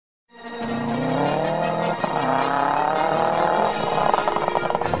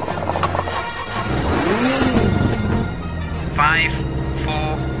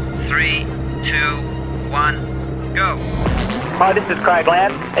Hi, this is Craig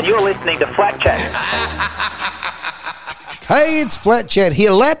Lamb, and you're listening to Flat Chat. Hey, it's Flat Chat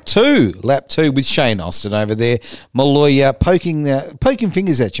here. Lap two with Shane Austin over there, my lawyer, poking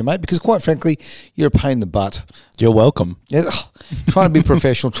fingers at you, mate, because quite frankly, you're a pain in the butt. You're welcome. Yeah, trying to be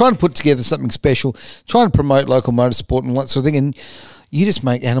professional, trying to put together something special, trying to promote local motorsport and all that sort of thing, and you just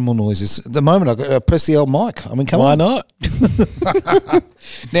make animal noises. At the moment, I've got to press the old mic. I mean, come Why on. not?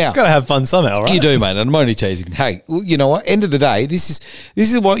 Now, Got to have fun somehow, right? you do, mate, and I'm only teasing. Hey, you know what? End of the day, this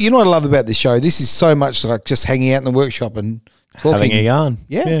is what, you know what I love about this show? This is so much like just hanging out in the workshop and talking. Having a yarn.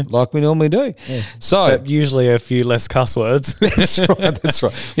 Yeah, like we normally do. Yeah. So, Except usually a few less cuss words. that's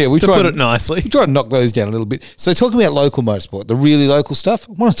right. Yeah, we to try put and- it nicely. We try to knock those down a little bit. So talking about local motorsport, the really local stuff,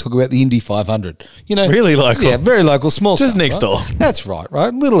 I want to talk about the Indy 500. You know, Really local? Yeah, very local, small Just stuff, next right? door. That's right.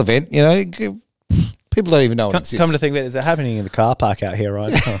 Little event, you know, people don't even know it exists. Come to think of it, is it happening in the car park out here,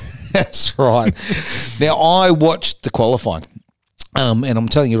 right? That's right. Now, I watched the qualifying, and I'm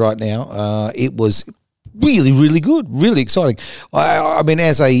telling you right now, it was really, really good, really exciting. I mean,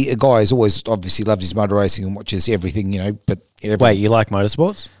 as a guy who's always obviously loves his motor racing and watches everything, you know, but Wait, you like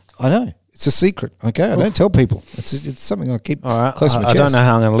motorsports? I know. It's a secret, okay? I don't tell people. It's something I keep All right. close to my I chest. don't know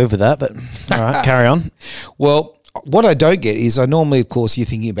how I'm going to live with that, but all right, carry on. Well, what I don't get is I normally, of course, you're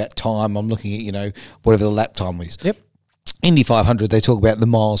thinking about time. I'm looking at, you know, whatever the lap time is. Yep. Indy 500, they talk about the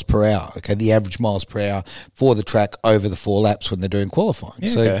miles per hour, okay, the average miles per hour for the track over the 4 laps when they're doing qualifying. Yeah,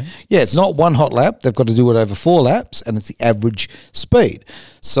 so, okay. yeah, it's not one hot lap. They've got to do it over 4 laps, and it's the average speed.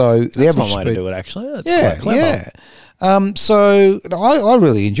 So, the That's average one way speed. to do it, actually. That's Yeah, quite clever. yeah. So I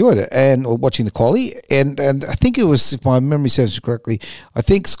really enjoyed it and watching the quali, and I think it was, if my memory serves correctly, I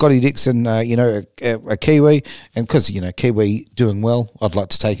think Scotty Dixon, you know, a Kiwi, and because, you know, Kiwi doing well, I'd like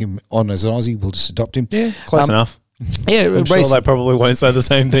to take him on as an Aussie. We'll just adopt him. Yeah, close enough. Yeah, I'm sure they probably won't say the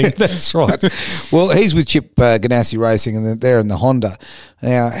same thing. That's right. Well, he's with Chip Ganassi Racing, and they're in the Honda.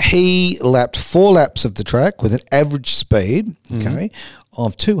 Now, he lapped 4 laps of the track with an average speed, okay,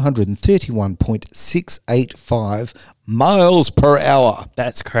 of 231.685 miles per hour.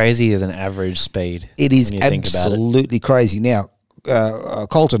 That's crazy as an average speed. It is when you think about it. absolutely crazy. Now,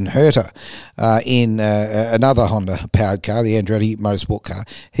 Colton Herter in another Honda-powered car, the Andretti Motorsport car,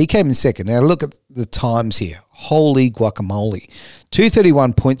 he came in second. Now, look at the times here. Holy guacamole.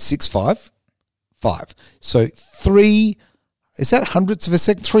 231.655. So 3 hundredths of a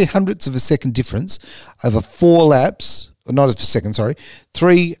second? 3 hundredths of a second difference over 4 laps. Not as a second, sorry.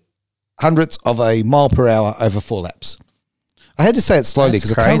 3 hundredths of a mile per hour over 4 laps. I had to say it slowly That's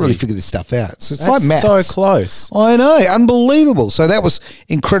because I can't really crazy. figure this stuff out. So it's That's like so maths. close. I know, unbelievable. So that was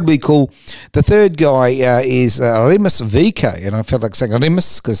incredibly cool. The third guy is Remus VK, and I felt like saying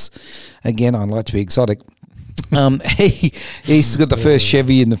Remus because, again, I like to be exotic. He's got the first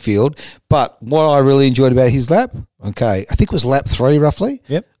Chevy in the field, but what I really enjoyed about his lap, okay, I think it was lap 3 roughly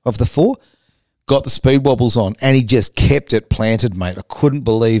of the 4, got the speed wobbles on, and he just kept it planted, mate. I couldn't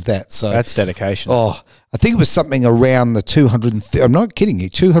believe that. So That's dedication. Oh, I think it was something around the 230, I'm not kidding you,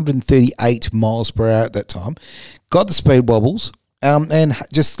 238 miles per hour at that time. Got the speed wobbles, and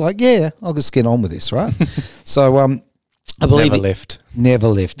just like, yeah, I'll just get on with this, right? So, I believe Never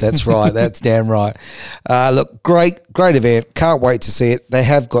lift. That's right. That's damn right. Look, great event. Can't wait to see it. They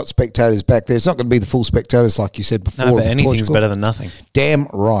have got spectators back there. It's not going to be the full spectators like you said before. No, but in anything's Portugal. better than nothing. Damn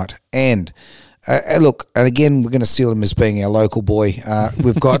right. And look, and again, we're going to steal him as being our local boy.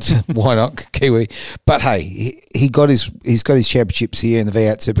 We've got why not Kiwi? But hey, he's got his championships here in the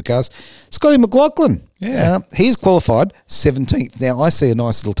V8 Supercars. Scotty McLaughlin, he's qualified 17th. Now I see a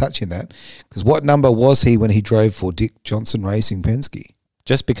nice little touch in that because what number was he when he drove for Dick Johnson Racing Penske?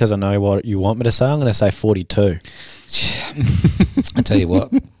 Just because I know what you want me to say, I'm going to say 42. I tell you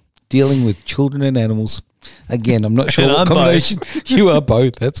what, dealing with children and animals. Again, I'm not sure And what I'm combination you are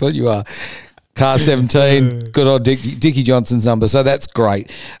both. That's what you are. Car 17, good old Dickie Johnson's number. So that's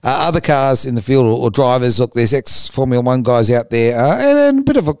great. Other cars in the field or drivers, look, there's ex-Formula 1 guys out there. And a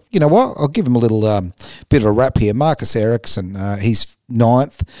bit of a, you know what, I'll give him a little bit of a rap here. Marcus Ericsson, he's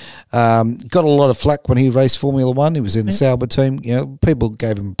 9th. Got a lot of flack when he raced Formula 1. He was in the Sauber team. You know, people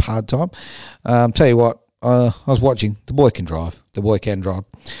gave him a hard time. Tell you what, I was watching. The boy can drive.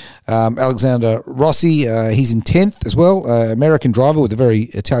 Alexander Rossi, he's in 10th as well. American driver with a very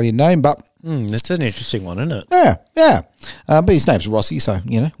Italian name, but That's an interesting one, isn't it? yeah. But his name's Rossi, so,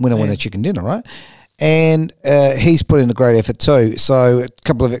 you know, winner, chicken dinner, right? And he's put in a great effort too. So a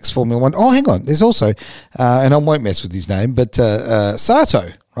couple of ex-Formula 1. Oh, hang on. There's also, and I won't mess with his name, but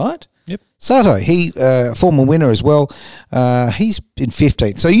Sato, right? Yep. Sato, he former winner as well. He's in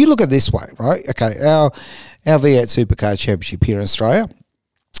 15th. So you look at it this way, right? Okay, our V8 Supercar Championship here in Australia,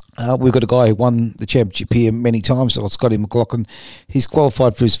 We've got a guy who won the championship here many times, so Scotty McLaughlin. He's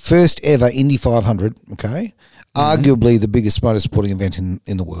qualified for his first ever Indy 500, okay? Arguably the biggest motorsporting event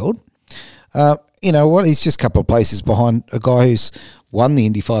in the world. You know what? He's just a couple of places behind a guy who's won the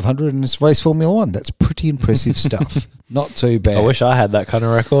Indy 500 and has raced Formula One. That's pretty impressive stuff. Not too bad. I wish I had that kind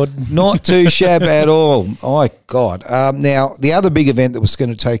of record. Not too shabby at all. Oh, my God. Now, the other big event that was going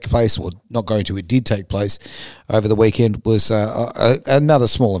to take place, or not going to, it did take place over the weekend, was another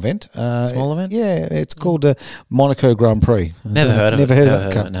small event. Small event? Yeah, it's called Monaco Grand Prix. Never heard of it. Never heard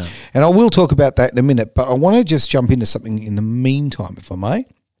of it. No. And I will talk about that in a minute, but I want to just jump into something in the meantime, if I may.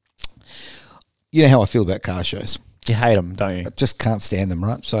 You know how I feel about car shows. You hate them, don't you? I just can't stand them,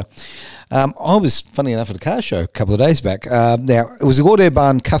 right? So I was, funny enough, at a car show a couple of days back. Now, it was a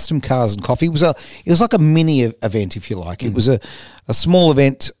Autobahn Custom Cars and Coffee. It was like a mini event, if you like. It was a small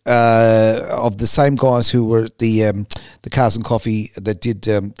event of the same guys who were at the Cars and Coffee that did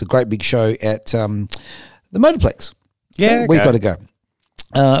the great big show at the Motorplex. Yeah, We got to go.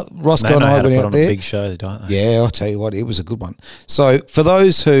 Roscoe and I went out there. A big show, don't they? Yeah, I'll tell you what, it was a good one. So for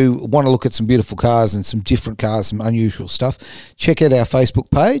those who want to look at some beautiful cars and some different cars, some unusual stuff, check out our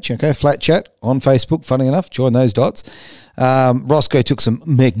Facebook page, okay, Flat Chat on Facebook, funny enough, join those dots. Roscoe took some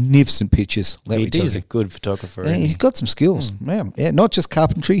magnificent pictures. He's a good photographer. Yeah, he's got some skills. Yeah, not just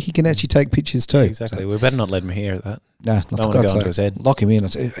carpentry, he can actually take pictures too. Exactly. So. We better not let him hear that. No, don't want to go onto his head. Lock him in.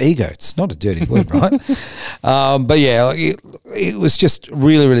 It's ego. It's not a dirty word, right? But yeah, it was just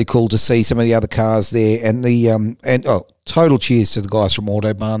really, really cool to see some of the other cars there, and total cheers to the guys from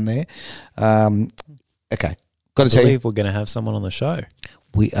Autobahn there. Okay, got to tell you, we're going to have someone on the show.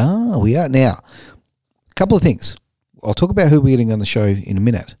 We are now. A couple of things. I'll talk about who we're getting on the show in a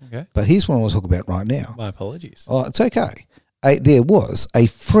minute. Okay. But here's what I want to talk about right now. My apologies. Oh, it's okay. There was a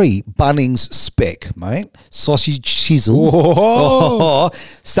free Bunnings spec, mate. Sausage chisel. Whoa.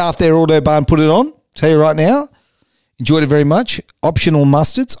 Staff there, Autobahn, put it on. Tell you right now, enjoyed it very much. Optional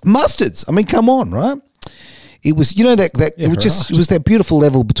mustards. I mean, come on, right? It was, you know, it was that beautiful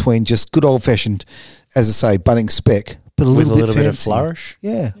level between just good old fashioned, as I say, Bunnings spec. But with a little bit of fancy. flourish.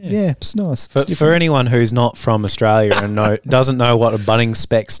 Yeah, it's nice. For anyone who's not from Australia and doesn't know what a Bunnings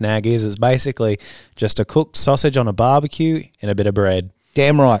spec snag is, it's basically just a cooked sausage on a barbecue and a bit of bread.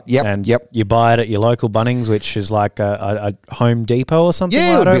 Damn right. Yep. And you buy it at your local Bunnings, which is like a Home Depot or something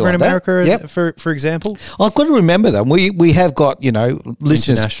like over in America, for example. I've got to remember them. We have got,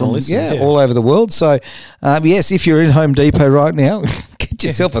 listeners from all over the world. So, yes, if you're in Home Depot right now, get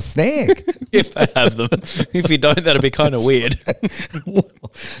yourself a snag. If they have them. If you don't, that'd be kind of weird.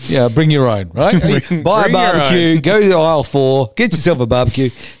 Yeah, bring your own, right? Buy a barbecue, go to aisle 4, get yourself a barbecue,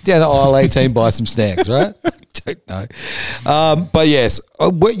 down to aisle 18, buy some snags, right? Don't know. But yes,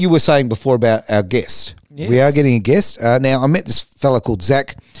 what you were saying before about our guest. Yes. We are getting a guest. Now, I met this fella called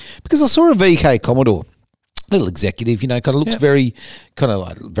Zach because I saw a VK Commodore. Little executive, kind of looks very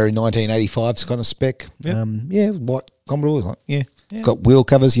 1985 kind of spec. Yep. White Commodore, It's got wheel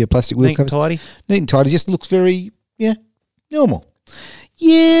covers, plastic wheel covers. Neat and tidy, just looks very, normal.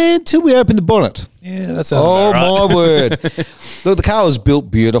 Yeah, until we open the bonnet. Yeah, that sounds about right. My word. Look, the car was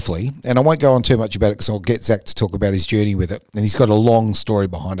built beautifully, and I won't go on too much about it because I'll get Zach to talk about his journey with it, and he's got a long story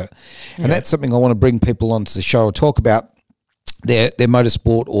behind it. And that's something I want to bring people onto the show and talk about their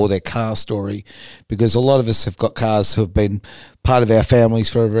motorsport or their car story, because a lot of us have got cars who have been part of our families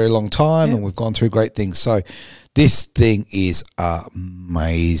for a very long time, and we've gone through great things. So this thing is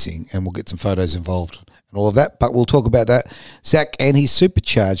amazing, and we'll get some photos involved and all of that, but we'll talk about that. Zach and his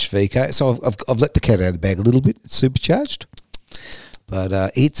supercharged VK. So I've let the cat out of the bag a little bit. It's supercharged, but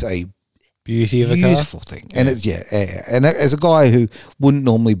it's a beautiful thing, and it's and as a guy who wouldn't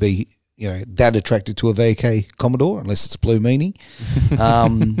normally be that attracted to a VK Commodore unless it's a Blue Meanie,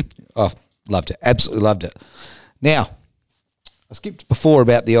 loved it, absolutely loved it. Now, I skipped before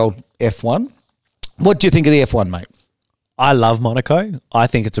about the old F1. What do you think of the F1, mate? I love Monaco. I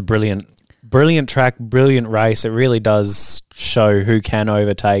think it's a brilliant track, brilliant race. It really does show who can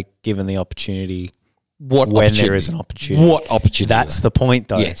overtake given the opportunity. There is an opportunity. What opportunity? That's the point,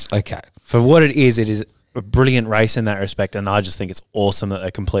 though. Yes, okay. For what it is a brilliant race in that respect, and I just think it's awesome that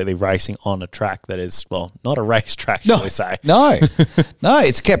they're completely racing on a track that is, not a racetrack, shall we say. No,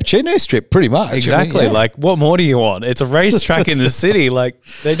 it's a cappuccino strip, pretty much. Exactly. Like, what more do you want? It's a racetrack in the city. Like,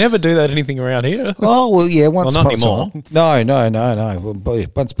 they never do that anything around here. Oh, well, yeah, once not anymore. No. Well,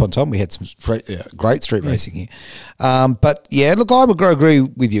 once upon a time, we had some great street racing here. But, yeah, look, I would agree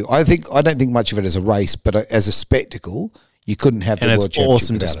with you. I don't think much of it as a race, but as a spectacle, you couldn't have the World Championship. And it's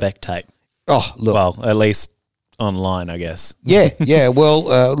awesome to spectate. Oh, look. Well, at least online, I guess. Yeah.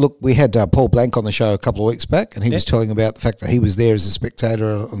 Well, look, we had Paul Blank on the show a couple of weeks back, and he was telling about the fact that he was there as a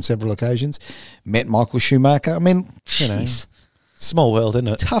spectator on several occasions. Met Michael Schumacher. I mean, Small world, isn't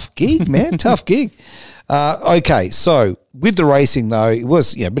it? Tough gig, man. Tough gig. Okay, so with the racing, though, it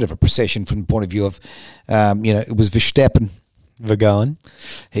was a bit of a procession from the point of view of, it was Verstappen. Vagan.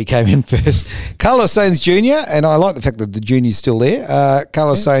 He came in first. Carlos Sainz Jr., and I like the fact that the junior's still there.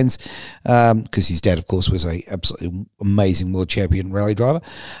 Carlos Sainz, because his dad, of course, was a absolutely amazing world champion rally driver.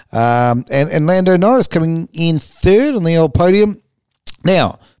 And Lando Norris coming in third on the old podium.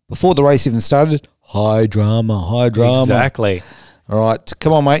 Now, before the race even started, high drama. Exactly. All right,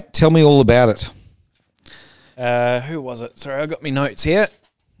 come on, mate. Tell me all about it. Who was it? Sorry, I got my notes here.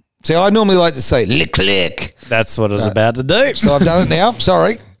 See, I normally like to say Leclerc. That's what I was about to do. So I've done it now.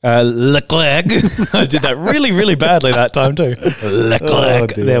 Sorry. Leclerc. I did that really, really badly that time too.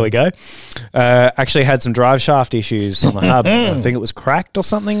 Leclerc. There we go. Actually had some drive shaft issues on the hub. I think it was cracked or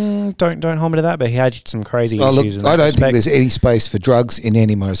something. Don't hold me to that, but he had some crazy issues. Look, I don't think there's any space for drugs in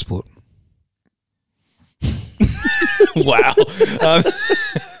any motorsport. Wow.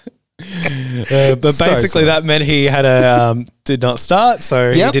 But basically that meant he had did not start,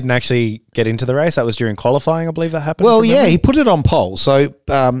 so he didn't actually get into the race. That was during qualifying, I believe that happened. Well, yeah, he put it on pole. So,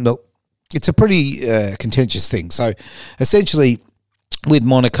 look, it's a pretty contentious thing. So, essentially, with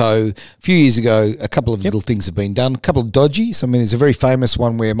Monaco, a few years ago, a couple of little things have been done, a couple of dodgies. I mean, there's a very famous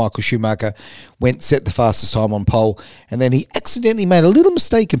one where Michael Schumacher set the fastest time on pole, and then he accidentally made a little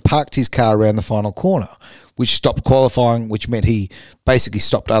mistake and parked his car around the final corner, which stopped qualifying, which meant he basically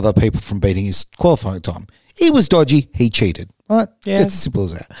stopped other people from beating his qualifying time. It was dodgy. He cheated. Right? Yeah. It's as simple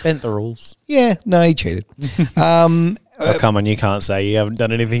as that. Bent the rules. Yeah. No, he cheated. Come on, you can't say you haven't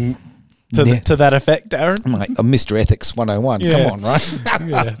done anything to that effect, Darren. Mate, I'm Mr. Ethics 101. Yeah. Come on,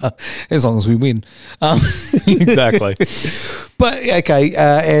 right? As long as we win. Exactly. But, okay,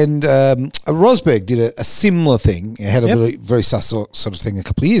 and Rosberg did a similar thing. It had a very sus sort of thing a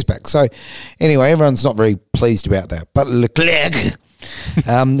couple of years back. So, anyway, everyone's not very pleased about that. But Leclerc,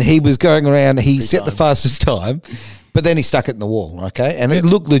 he was going around, he set the fastest time, but then he stuck it in the wall, okay? And it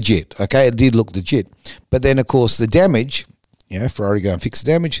looked legit, okay? It did look legit. But then, of course, the damage... Ferrari go and fix the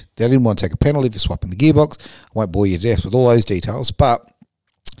damage. They didn't want to take a penalty for swapping the gearbox. I won't bore you to death with all those details, but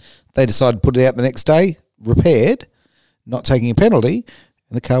they decided to put it out the next day, repaired, not taking a penalty,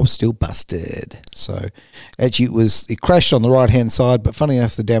 and the car was still busted. So actually it crashed on the right-hand side, but funny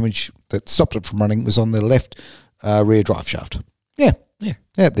enough, the damage that stopped it from running was on the left rear drive shaft. Yeah,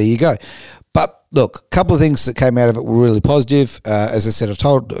 there you go. But look, a couple of things that came out of it were really positive. As I said, I've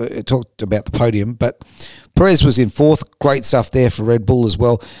talked about the podium, but Perez was in fourth. Great stuff there for Red Bull as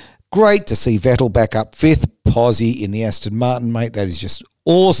well. Great to see Vettel back up fifth. Posy in the Aston Martin, mate. That is just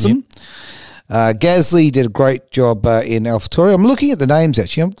awesome. Gasly did a great job in AlphaTauri. I'm looking at the names,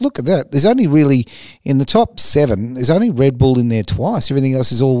 actually. Look at that. There's only really, in the top 7, there's only Red Bull in there twice. Everything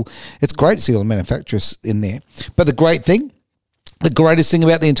else is all, it's great to see all the manufacturers in there. But the greatest thing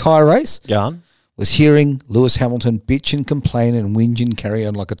about the entire race was hearing Lewis Hamilton bitch and complain and whinge and carry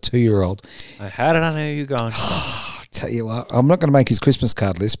on like a 2-year-old. How did I know you were going? Tell you what, I'm not going to make his Christmas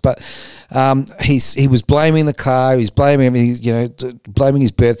card list, but he was blaming the car, he was blaming everything, blaming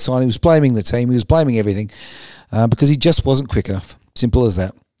his birth sign, he was blaming the team, he was blaming everything because he just wasn't quick enough. Simple as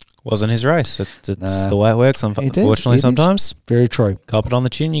that. Wasn't his race. It's the way it works, unfortunately, sometimes. Very true. Cop it on the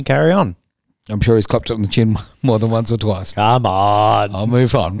chin, you carry on. I'm sure he's copped it on the chin more than once or twice. Come on. I'll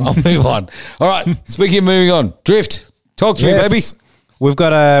move on. All right, speaking of moving on, Drift, talk to me, baby. We've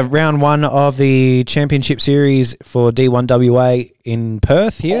got round 1 of the Championship Series for D1WA in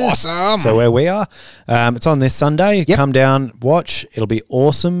Perth here. Awesome. So where we are. It's on this Sunday. Yep. Come down, watch. It'll be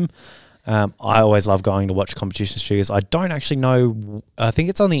awesome. I always love going to watch competition series. I don't actually know. I think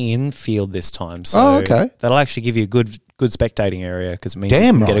it's on the infield this time. So that'll actually give you a good spectating area because it means you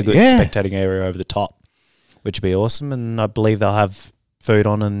can get a good spectating area over the top, which would be awesome. And I believe they'll have food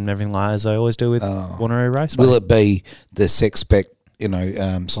on and everything like as they always do with Wanneroo Raceway. Will it be the sex spec,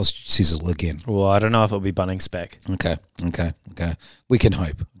 sausage sizzle again? Well, I don't know if it'll be Bunnings spec. Okay. We can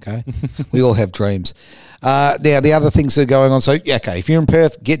hope, okay? We all have dreams. Now, the other things that are going on, so, if you're in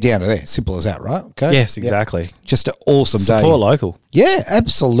Perth, get down to there. Simple as that, right? Okay. Yes, exactly. Just an awesome day. Support local. Yeah,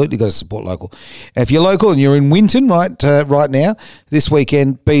 absolutely got to support local. If you're local and you're in Winton right now, this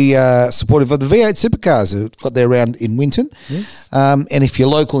weekend, be supportive of the V8 Supercars who've got their round in Winton. Yes. And if you're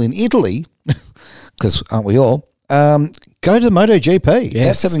local in Italy, because aren't we all, go to the MotoGP. Yes,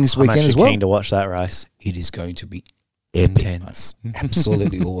 that's happening this weekend as well. I'm actually keen to watch that race. It is going to be epic. Intense.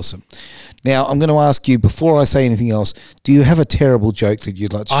 Absolutely awesome. Now, I'm going to ask you, before I say anything else, do you have a terrible joke that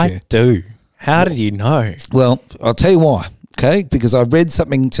you'd like to share? I do. How did you know? Well, I'll tell you why. Okay, because I read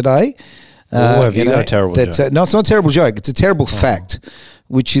something today. Have you got a terrible joke? No, it's not a terrible joke. It's a terrible fact,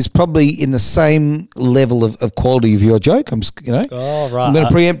 which is probably in the same level of quality of your joke. I'm just, right. I'm going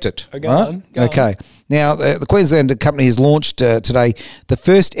to preempt it. Go on. Okay. Now, the Queensland company has launched today the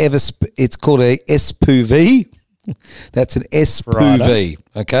first ever. It's called a SPV. That's an SPV.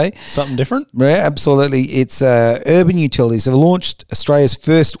 Okay. Something different? Yeah, absolutely. It's Urban Utilities have launched Australia's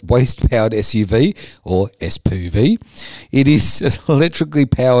first waste-powered SUV, or SPV. It is an electrically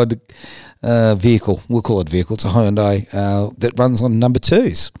powered vehicle. We'll call it vehicle. It's a Hyundai that runs on number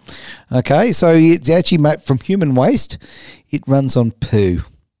twos. Okay, so it's actually made from human waste. It runs on poo.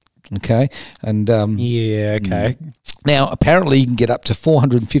 Okay, and okay. Now apparently you can get up to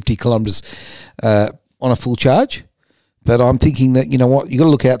 450 kilometres on a full charge, but I'm thinking that, you know what, you got to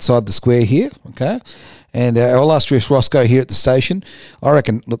look outside the square here. Okay. And our illustrious Roscoe here at the station, I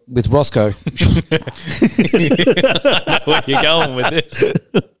reckon, look, with Roscoe. Where you going with this?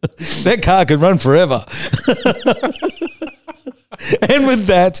 That car can run forever. And with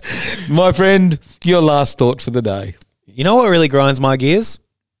that, my friend, your last thought for the day. You know what really grinds my gears?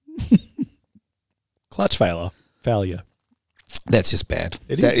 Clutch failure. That's just bad.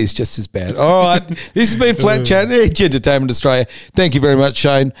 That is just as bad. All right. This has been Flat Chat, Edge Entertainment Australia. Thank you very much,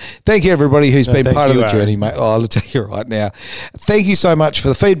 Shane. Thank you, everybody who's been part of the journey, mate. Oh, I'll tell you right now. Thank you so much for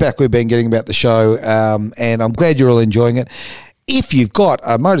the feedback we've been getting about the show, and I'm glad you're all enjoying it. If you've got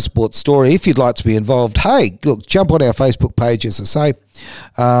a motorsport story, if you'd like to be involved, hey, look, jump on our Facebook page, as I say.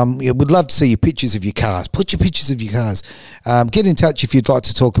 We'd love to see your pictures of your cars. Put your pictures of your cars. Get in touch if you'd like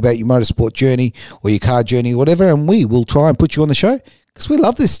to talk about your motorsport journey or your car journey or whatever, and we will try and put you on the show because we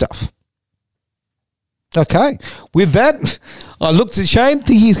love this stuff. Okay. With that, I looked at Shane,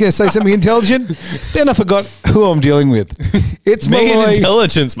 thinking he's going to say something intelligent. Then I forgot who I'm dealing with. It's Malloy.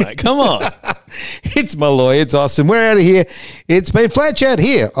 Intelligence, mate. Come on. It's Malloy. It's Austin. We're out of here. It's been Flat Chat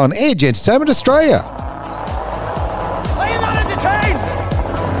here on Edge Entertainment Australia. Are you not entertained?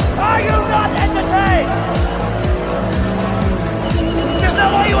 Are you not entertained? Is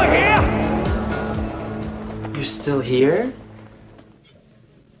that why you were here? You're still here?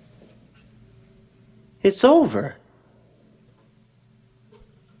 It's over.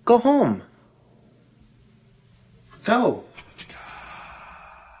 Go home. Go.